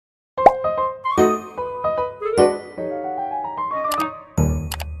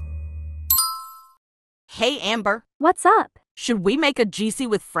Hey Amber, What's up? should we make a GC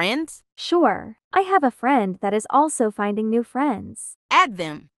with friends? Sure. I have a friend that is also finding new friends. Add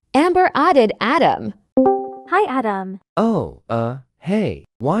them. Amber added Adam. Hi, Adam. Oh, hey,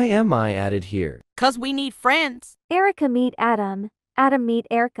 why am I added here? 'Cause we need friends. Erica meet Adam. Adam meet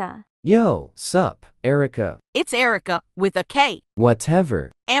Erica. Yo, sup, Erica. It's Erica with a K.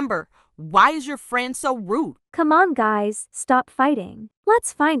 Whatever. Amber, why is your friend so rude? Come on, guys, stop fighting.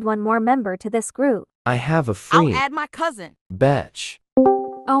 Let's find one more member to this group. I have a I'll free add my cousin. betch.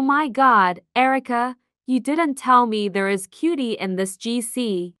 Oh my god, Erica, you didn't tell me there is cutie in this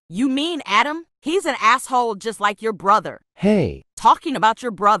GC. You mean Adam? He's an asshole just like your brother. Hey, Talking about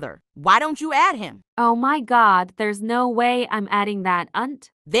your brother, why don't you add him? Oh my god, there's no way I'm adding that unt.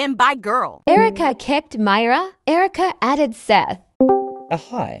 Then by girl. Erica kicked Myra. Erica added Seth.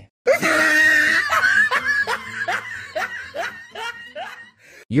 Hi.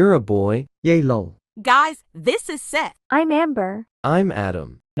 you're a boy. Yay lol. Guys, this is Seth. I'm Amber. I'm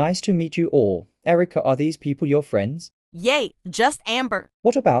Adam. Nice to meet you all. Erica, are these people your friends? Yay, just Amber.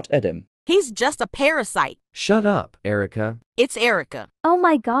 What about Adam? He's just a parasite. Shut up, Erica. It's Erica. Oh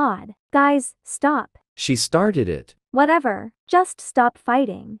my god. Guys, stop. She started it. Whatever. Just stop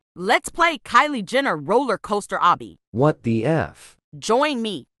fighting. Let's play Kylie Jenner roller coaster obby. What the F? Join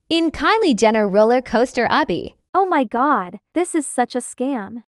me. In Kylie Jenner roller coaster obby. Oh my god. This is such a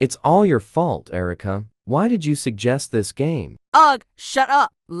scam. It's all your fault, Erica. Why did you suggest this game? Ugh, shut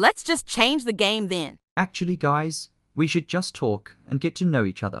up. Let's just change the game then. Actually, guys, we should just talk and get to know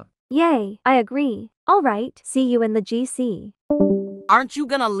each other. Yay, I agree. Alright, see you in the GC. Aren't you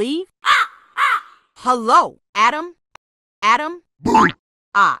gonna leave? Hello, Adam? Adam?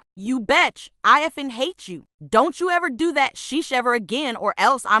 You betch. I effing hate you. Don't you ever do that sheesh ever again or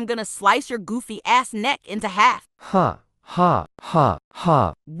else I'm gonna slice your goofy ass neck into half. Ha, ha, ha,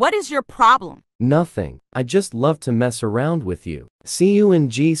 ha. What is your problem? Nothing. I just love to mess around with you. See you in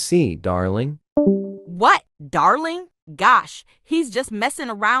GC, darling. What, darling? Gosh, he's just messing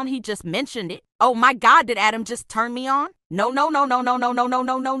around. He just mentioned it. Oh my god, did Adam just turn me on? No, no, no, no, no, no, no, no,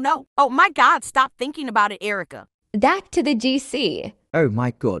 no, no, no. Oh my god, stop thinking about it, Erica. Back to the GC. Oh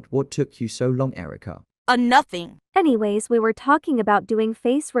my god, what took you so long, Erica? Nothing. Anyways, we were talking about doing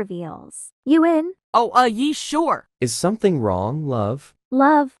face reveals. You in? Oh, ye sure. Is something wrong, love?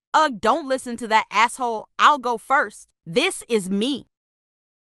 Love. Don't listen to that asshole. I'll go first. This is me.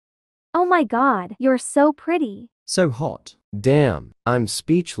 Oh my god, you're so pretty. So hot. Damn, I'm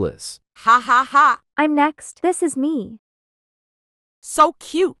speechless. Ha ha ha. I'm next. This is me. So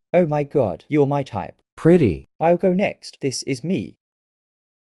cute. Oh my god, you're my type. Pretty. I'll go next. This is me.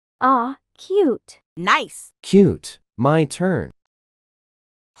 Ah, cute. Nice. Cute. My turn.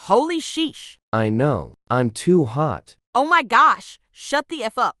 Holy sheesh. I know. I'm too hot. Oh my gosh. Shut the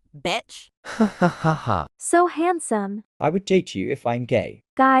F up, betch. Ha ha ha ha. So handsome. I would date you if I'm gay.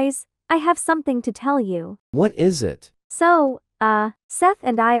 Guys, I have something to tell you. What is it? So, Seth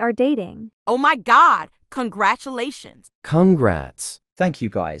and I are dating. Oh my god. Congratulations. Congrats. Thank you,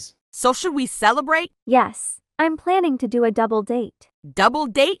 guys. So should we celebrate? Yes, I'm planning to do a double date. Double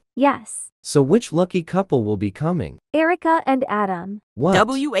date? Yes, So which lucky couple will be coming? Erica and Adam. What?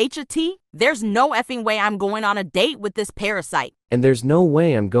 WHT? There's no effing way I'm going on a date with this parasite. And there's no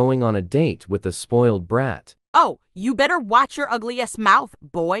way I'm going on a date with a spoiled brat. Oh, you better watch your ugly ass mouth,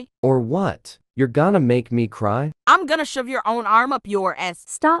 boy. Or what? You're gonna make me cry? I'm gonna shove your own arm up your ass.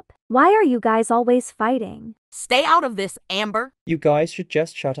 Stop. Why are you guys always fighting? Stay out of this, Amber. You guys should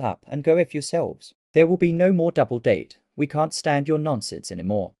just shut up and go with yourselves. There will be no more double date. We can't stand your nonsense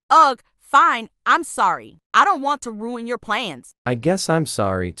anymore. Ugh, fine. I'm sorry. I don't want to ruin your plans. I guess I'm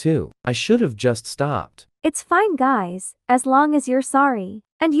sorry too. I should have just stopped. It's fine, guys, as long as you're sorry.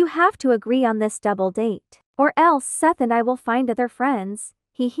 And you have to agree on this double date. Or else Seth and I will find other friends.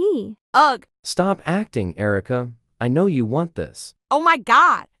 Hee hee. Ugh. Stop acting, Erica. I know you want this. Oh my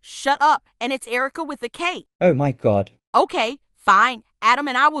god. Shut up. And it's Erica with a K. Oh my god. Okay, fine. Adam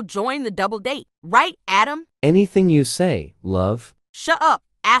and I will join the double date. Right, Adam? Anything you say, love. Shut up,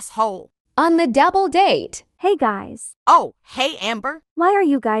 asshole. On the double date. Hey guys. Oh, hey, Amber. Why are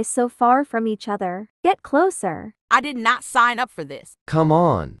you guys so far from each other? Get closer. I did not sign up for this. Come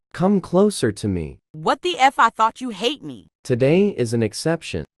on. Come closer to me. What the F? I thought you hate me. Today is an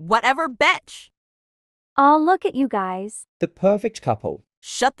exception. Whatever, betch. Aw, look at you guys. The perfect couple.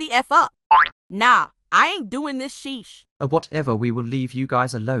 Shut the F up. Nah, I ain't doing this sheesh. Whatever, we will leave you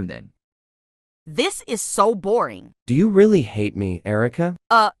guys alone then. This is so boring. Do you really hate me, Erica?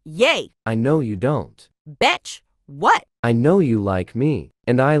 Yay. I know you don't. Betch. What? I know you like me,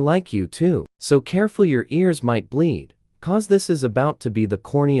 and I like you too. So careful, your ears might bleed. 'Cause this is about to be the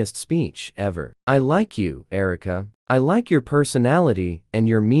corniest speech ever. I like you, Erica. I like your personality and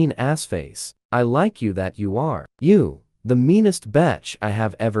your mean ass face. I like you that you are. You, the meanest bitch I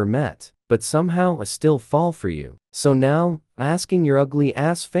have ever met. But somehow I still fall for you. So now, asking your ugly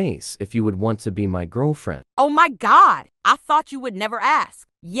ass face if you would want to be my girlfriend. Oh my God, I thought you would never ask.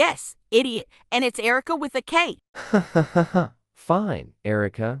 Yes, idiot, and it's Erica with a K. Ha ha ha ha. Fine,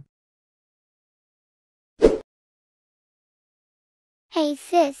 Erica. Hey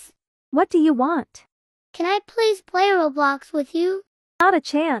sis, What do you want? can I please play Roblox with you? Not a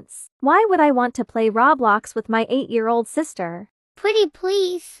chance. Why would I want to play Roblox with my 8-year-old sister? Pretty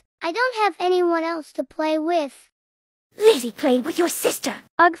please. I don't have anyone else to play with. Lizzie played with your sister.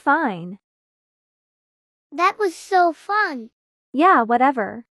 Ugh, fine. That was so fun. Yeah,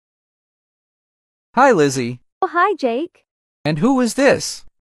 whatever. Hi, Lizzie. Oh, hi, Jake. And who is this?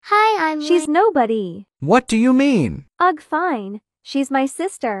 Hi, I'm She's nobody. What do you mean? Ugh, fine. She's my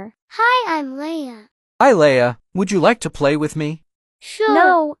sister. Hi, I'm Leia. Hi, Leia. Would you like to play with me? Sure.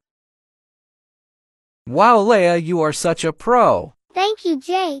 No. Wow, Leia, you are such a pro. Thank you,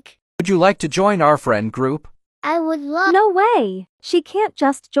 Jake. Would you like to join our friend group? I would love. No way. She can't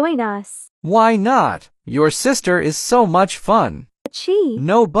just join us. Why not? Your sister is so much fun. But she.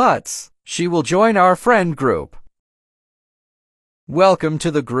 No buts. She will join our friend group. Welcome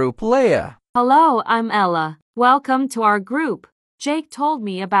to the group, Leia. Hello, I'm Ella. Welcome to our group. Jake told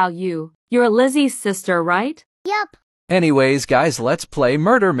me about you. You're Lizzie's sister, right? Yup. Anyways, guys, let's play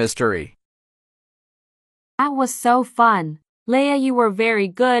Murder Mystery. That was so fun. Leia, you were very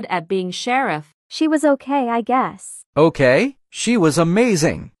good at being sheriff. She was okay, I guess. Okay, she was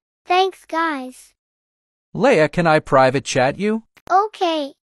amazing. Thanks, guys. Leia, can I private chat you?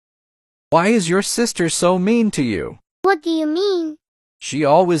 Okay. Why is your sister so mean to you? What do you mean? She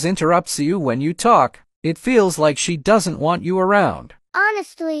always interrupts you when you talk. It feels like she doesn't want you around.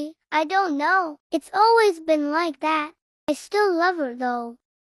 Honestly, I don't know. It's always been like that. I still love her though.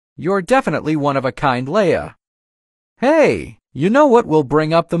 You're definitely one of a kind, Leia. Hey, you know what will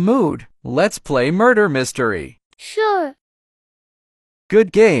bring up the mood? Let's play Murder Mystery. Sure.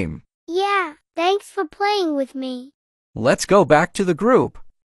 Good game. Yeah, thanks for playing with me. Let's go back to the group.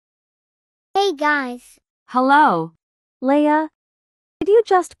 Hey guys. Hello. Leia, did you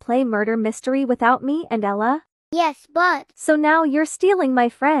just play Murder Mystery without me and Ella? Yes, but. So now you're stealing my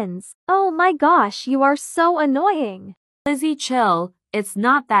friends. Oh my gosh, you are so annoying. Lizzie, chill. It's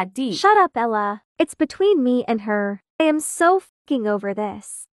not that deep. Shut up, Ella. It's between me and her. I am so f***ing over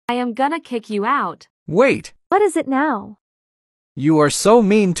this. I am gonna kick you out. Wait, What is it now? you are so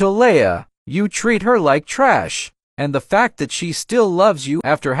mean to Leia. You treat her like trash. And the fact that she still loves you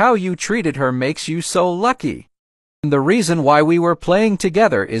after how you treated her makes you so lucky. And the reason why we were playing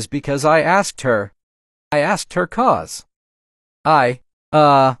together is because I asked her. I asked her cause.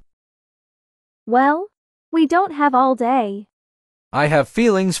 Well, we don't have all day. I have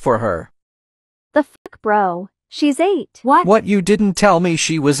feelings for her. The fuck, bro? She's 8. What, you didn't tell me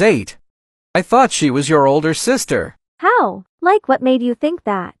she was 8? I thought she was your older sister. How? Like, what made you think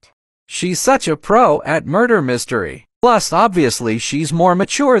that? She's such a pro at murder mystery. Plus, obviously, she's more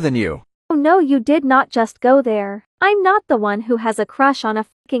mature than you. Oh no, you did not just go there. I'm not the one who has a crush on a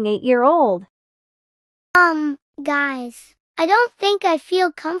fucking 8-year-old. Guys, I don't think I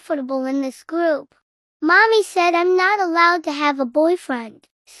feel comfortable in this group. Mommy said I'm not allowed to have a boyfriend.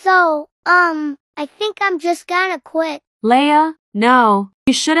 So, I think I'm just gonna quit. Leia, no.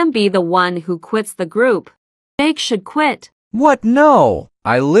 You shouldn't be the one who quits the group. Jake should quit. What? No.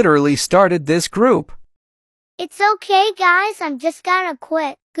 I literally started this group. It's okay, guys, I'm just gonna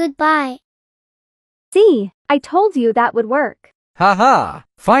quit. Goodbye. See, I told you that would work. Haha.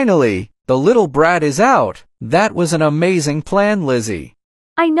 Finally, the little brat is out. That was an amazing plan, Lizzie.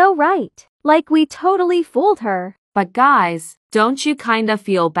 I know, right? Like, we totally fooled her. But guys, don't you kinda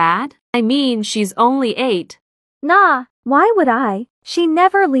feel bad? I mean, she's only 8. Nah, why would I? She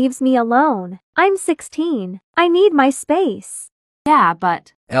never leaves me alone. I'm 16. I need my space. Yeah,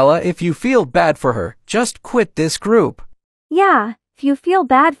 but. Ella, if you feel bad for her, just quit this group. Yeah, if you feel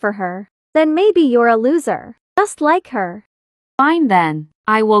bad for her, then maybe you're a loser. Just like her. Fine then.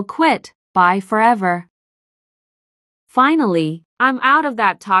 I will quit. Bye forever. Finally, I'm out of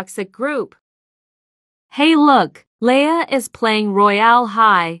that toxic group. Hey look, Leia is playing Royale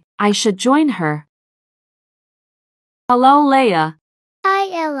High. I should join her. Hello, Leia.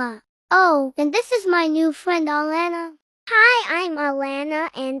 Hi, Ella. Oh, and this is my new friend, Alana. Hi, I'm Alana,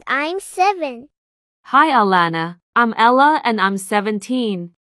 and I'm 7. Hi, Alana. I'm Ella, and I'm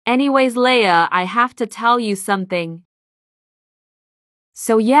 17. Anyways, Leia, I have to tell you something.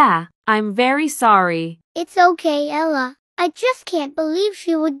 So yeah, I'm very sorry. It's okay, Ella. I just can't believe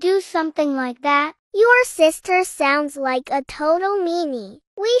she would do something like that. Your sister sounds like a total meanie.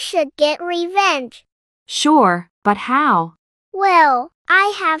 We should get revenge. Sure, but how? Well,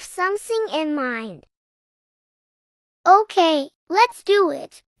 I have something in mind. Okay, let's do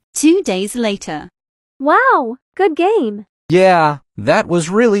it. 2 days later. Wow, good game. Yeah, that was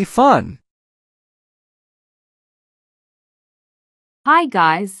really fun. Hi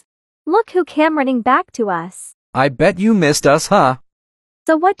guys. Look who came running back to us. I bet you missed us, huh?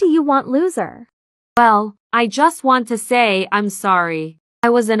 So what do you want, loser? Well, I just want to say I'm sorry. I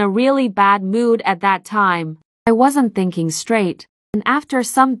was in a really bad mood at that time. I wasn't thinking straight. And after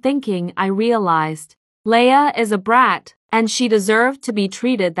some thinking, I realized Leia is a brat, and she deserved to be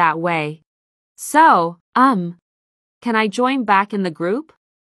treated that way. So, can I join back in the group?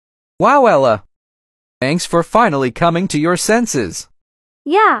 Wow, Ella. Thanks for finally coming to your senses.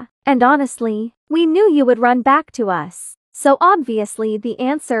 Yeah, and honestly, we knew you would run back to us. So obviously the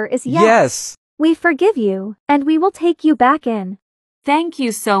answer is yes. Yes. We forgive you, and we will take you back in. Thank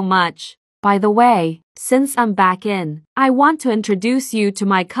you so much. By the way, since I'm back in, I want to introduce you to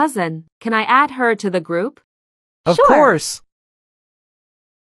my cousin. Can I add her to the group? Of Sure. course.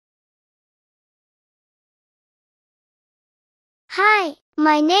 Hi,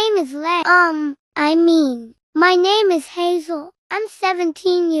 my name is my name is Hazel. I'm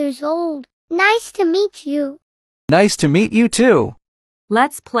 17 years old. Nice to meet you. Nice to meet you too.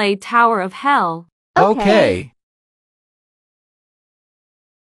 Let's play Tower of Hell. Okay.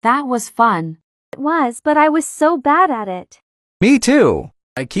 That was fun. It was, but I was so bad at it. Me too.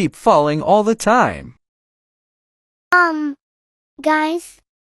 I keep falling all the time. Guys,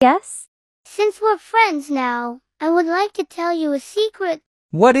 Yes? since we're friends now, I would like to tell you a secret.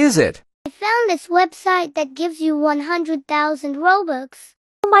 What is it? I found this website that gives you 100,000 Robux.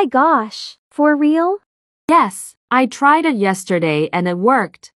 Oh my gosh, for real? Yes, I tried it yesterday and it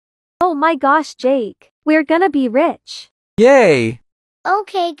worked. Oh my gosh, Jake, we're gonna be rich. Yay!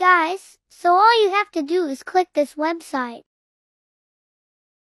 Okay, guys, so all you have to do is click this website.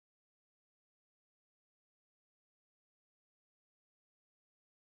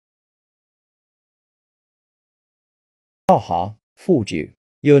 Haha, fooled you.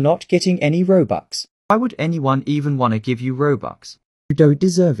 You're not getting any Robux. Why would anyone even want to give you Robux? You don't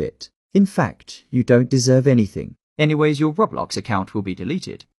deserve it. In fact, you don't deserve anything. Anyways, your Roblox account will be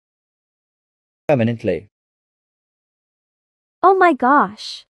deleted. Permanently. Oh my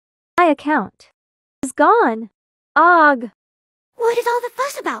gosh. My account is gone. Ugh. What is all the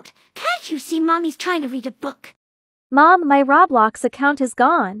fuss about? Can't you see Mommy's trying to read a book? Mom, my Roblox account is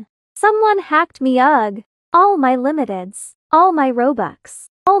gone. Someone hacked me. Ugh. All my limiteds, all my Robux,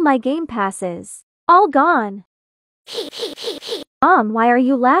 all my game passes, all gone. Mom, why are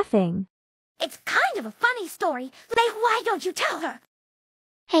you laughing? It's kind of a funny story. Why don't you tell her?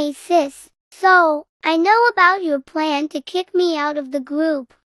 Hey sis, so, I know about your plan to kick me out of the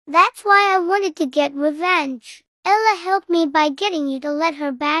group. That's why I wanted to get revenge. Ella helped me by getting you to let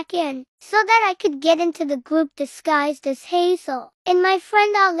her back in, so that I could get into the group disguised as Hazel. And my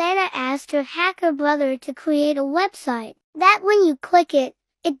friend Alana asked her hacker brother to create a website, that when you click it,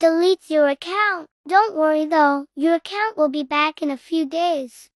 it deletes your account. Don't worry though, your account will be back in a few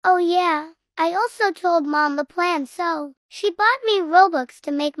days. Oh yeah, I also told Mom the plan, so she bought me Robux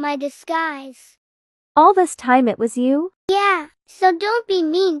to make my disguise. All this time it was you? Yeah, so don't be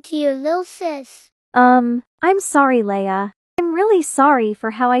mean to your little sis. I'm sorry, Leia. I'm really sorry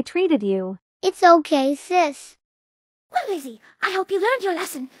for how I treated you. It's okay, sis. Well, Lizzie, I hope you learned your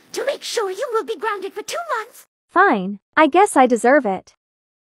lesson. To make sure you will be grounded for 2 months. Fine, I guess I deserve it.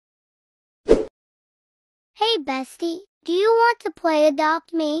 Hey, bestie, do you want to play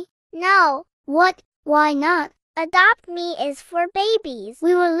Adopt Me? No. What? Why not? Adopt Me is for babies.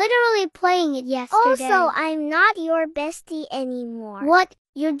 We were literally playing it yesterday. Also, I'm not your bestie anymore. What?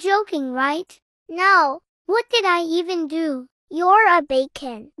 You're joking, right? No. What did I even do? You're a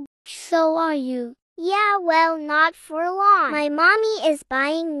bacon. So are you. Yeah, well, not for long. My mommy is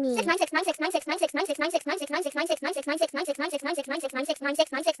buying me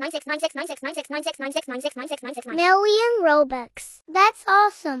million Robux. That's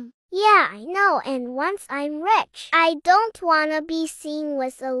awesome. Yeah, I know, and once I'm rich, I don't wanna be seen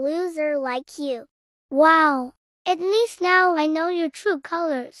with a loser like you. Wow. At least now I know your true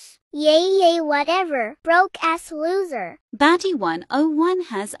colors. Yay, whatever, broke-ass loser. Batty101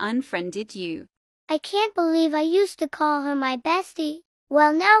 has unfriended you. I can't believe I used to call her my bestie.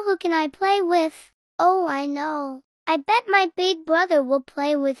 Well, now who can I play with? Oh, I know. I bet my big brother will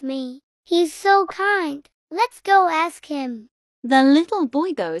play with me. He's so kind. Let's go ask him. The little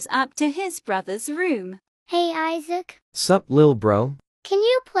boy goes up to his brother's room. Hey Isaac, Sup, lil bro? can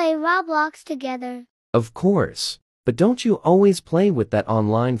you play Roblox together? Of course. But don't you always play with that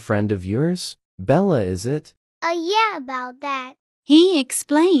online friend of yours? Bella, is it? Yeah, about that. He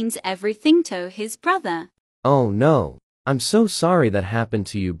explains everything to his brother. Oh no. I'm so sorry that happened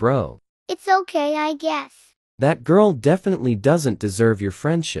to you, bro. It's okay, I guess. That girl definitely doesn't deserve your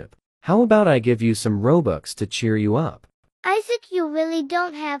friendship. How about I give you some Robux to cheer you up? Isaac, you really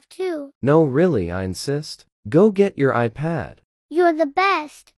don't have to. No, really, I insist. Go get your iPad. You're the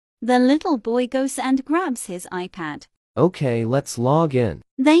best. The little boy goes and grabs his iPad. Okay, let's log in.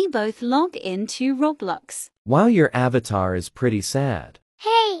 They both log into Roblox. Wow, your avatar is pretty sad.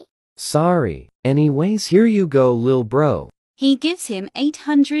 Hey, Sorry. Anyways, here you go, lil bro. He gives him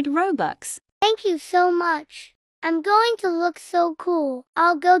 800 Robux. thank you so much. I'm going to look so cool.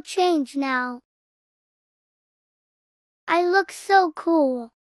 I'll go change now. I look so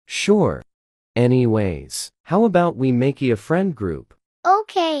cool. Sure. Anyways, how about we make you a friend group?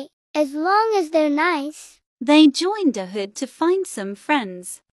 Okay, as long as they're nice. They joined a hood to find some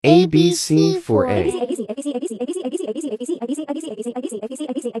friends. ABC for A.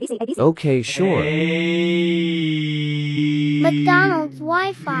 Okay, sure. McDonald's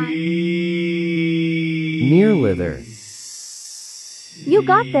Wi-Fi. Nearlither. You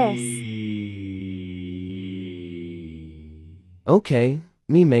got this. Okay,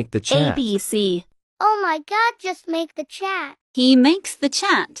 me make the chat. ABC. Oh my god, just make the chat. He makes the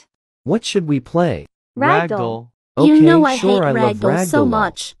chat. What should we play? Ragdoll. Okay, You know I sure, hate I love Ragdoll so Ragdoll.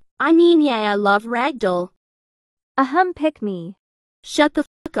 much. I mean, yeah, I love Ragdoll. Pick me. Shut the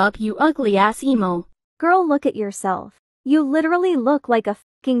fuck up, you ugly ass emo. Girl, look at yourself. You literally look like a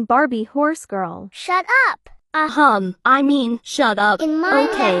fucking Barbie horse girl. Shut up. I mean, shut up. In mine,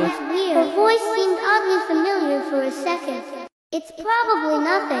 Okay. that was weird. The voice seemed oddly familiar for a second. It's probably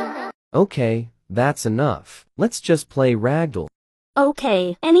nothing. Okay, that's enough. Let's just play Ragdoll.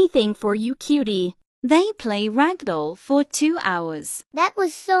 Okay, anything for you, cutie. They play Ragdoll for 2 hours. That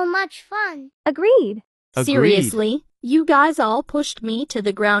was so much fun. Agreed. Seriously, you guys all pushed me to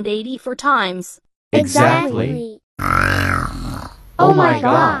the ground 84 times. Exactly. Oh my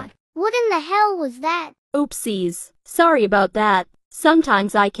god. What in the hell was that? Oopsies. Sorry about that.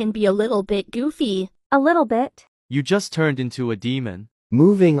 Sometimes I can be a little bit goofy. A little bit. You just turned into a demon.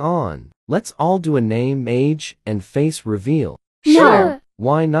 Moving on. Let's all do a name, age, and face reveal. Sure.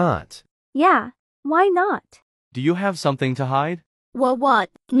 Why not? Yeah, why not? Do you have something to hide? Well, what?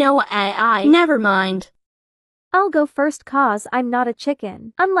 No, never mind. I'll go first cause I'm not a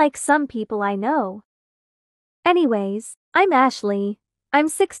chicken, unlike some people I know. Anyways, I'm Ashley. I'm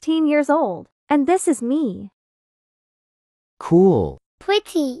 16 years old, and this is me. Cool.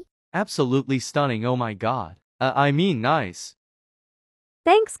 Pretty. Absolutely stunning, oh my god. I mean nice.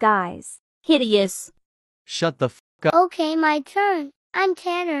 Thanks, guys. Hideous. Shut the f up. Okay, my turn. I'm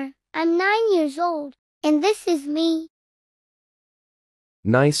Tanner. I'm 9 years old. And this is me.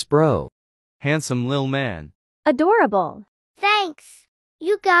 Nice, bro. Handsome lil man. Adorable. Thanks.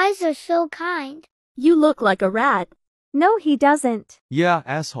 You guys are so kind. You look like a rat. No, he doesn't. Yeah,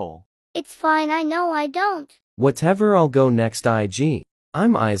 asshole. It's fine, I know I don't. Whatever, I'll go next. IG.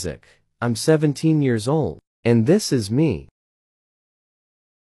 I'm Isaac. I'm 17 years old. And this is me.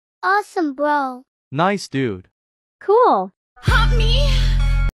 Awesome, bro. Nice dude. Cool.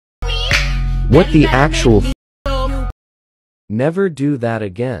 What the actual f? Never do that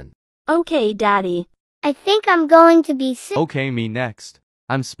again. Okay, Daddy. I think I'm going to be sick. Okay, me next.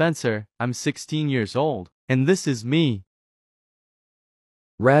 I'm Spencer. I'm 16 years old. And this is me.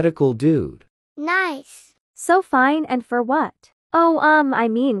 Radical dude. Nice. So fine, and for what? Oh, I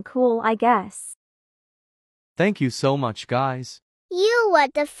mean cool, I guess. Thank you so much, guys. You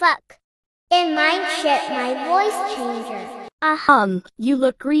what the fuck? In mine shit my voice changer. You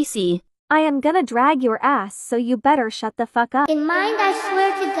look greasy. I am gonna drag your ass, so you better shut the fuck up. In mine, I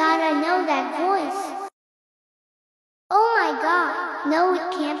swear to God I know that voice. Oh my god. No,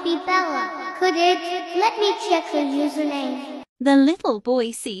 it can't be Bella. Could it? Let me check her username. The little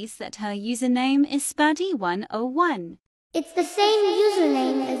boy sees that her username is Spuddy101. It's the same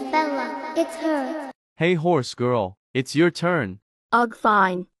username as Bella. It's her. Hey horse girl, it's your turn. Ugh,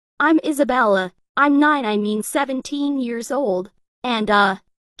 fine. I'm Isabella. I'm 17 years old. And,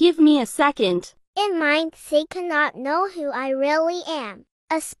 give me a second. In mine, they cannot know who I really am,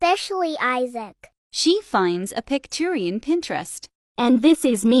 especially Isaac. She finds a picture in Pinterest. And this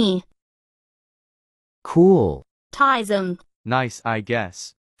is me. Cool. Tism. Nice, I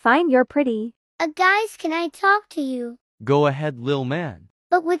guess. Fine, you're pretty. Guys, can I talk to you? Go ahead, lil man.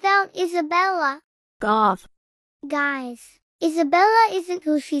 But without Isabella. Goth. Guys. Isabella isn't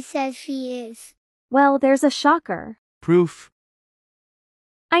who she says she is. Well, there's a shocker. Proof.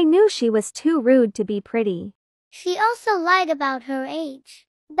 I knew she was too rude to be pretty. She also lied about her age.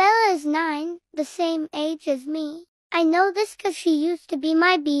 Bella is 9, the same age as me. I know this 'cause she used to be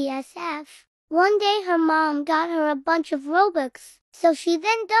my BFF. One day her mom got her a bunch of Robux, so she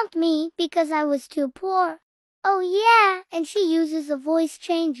then dumped me because I was too poor. Oh yeah, and she uses a voice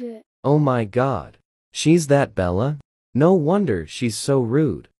changer. Oh my god. She's that Bella? No wonder she's so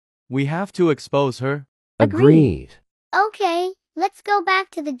rude. We have to expose her. Agreed. Okay, let's go back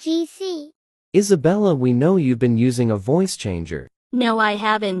to the GC. Isabella, we know you've been using a voice changer. No, I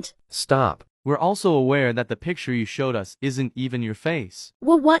haven't. Stop. We're also aware that the picture you showed us isn't even your face.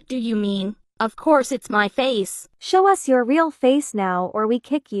 Well, what do you mean? Of course it's my face. Show us your real face now or we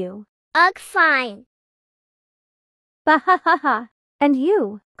kick you. Ugh, fine. Bahahaha. And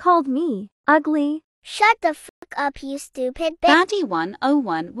you called me ugly? Shut the fuck up, you stupid bitch. Baddie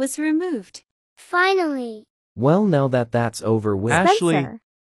 101 was removed. Finally. Well, now that that's over with. Ashley, Spencer,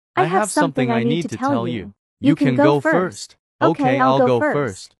 I have something I need to tell you. You can go first. Okay, I'll go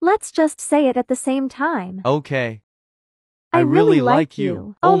first. Let's just say it at the same time. Okay. I really like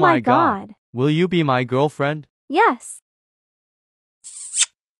you. Oh my god. Will you be my girlfriend? Yes.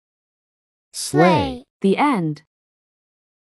 Slay. The end.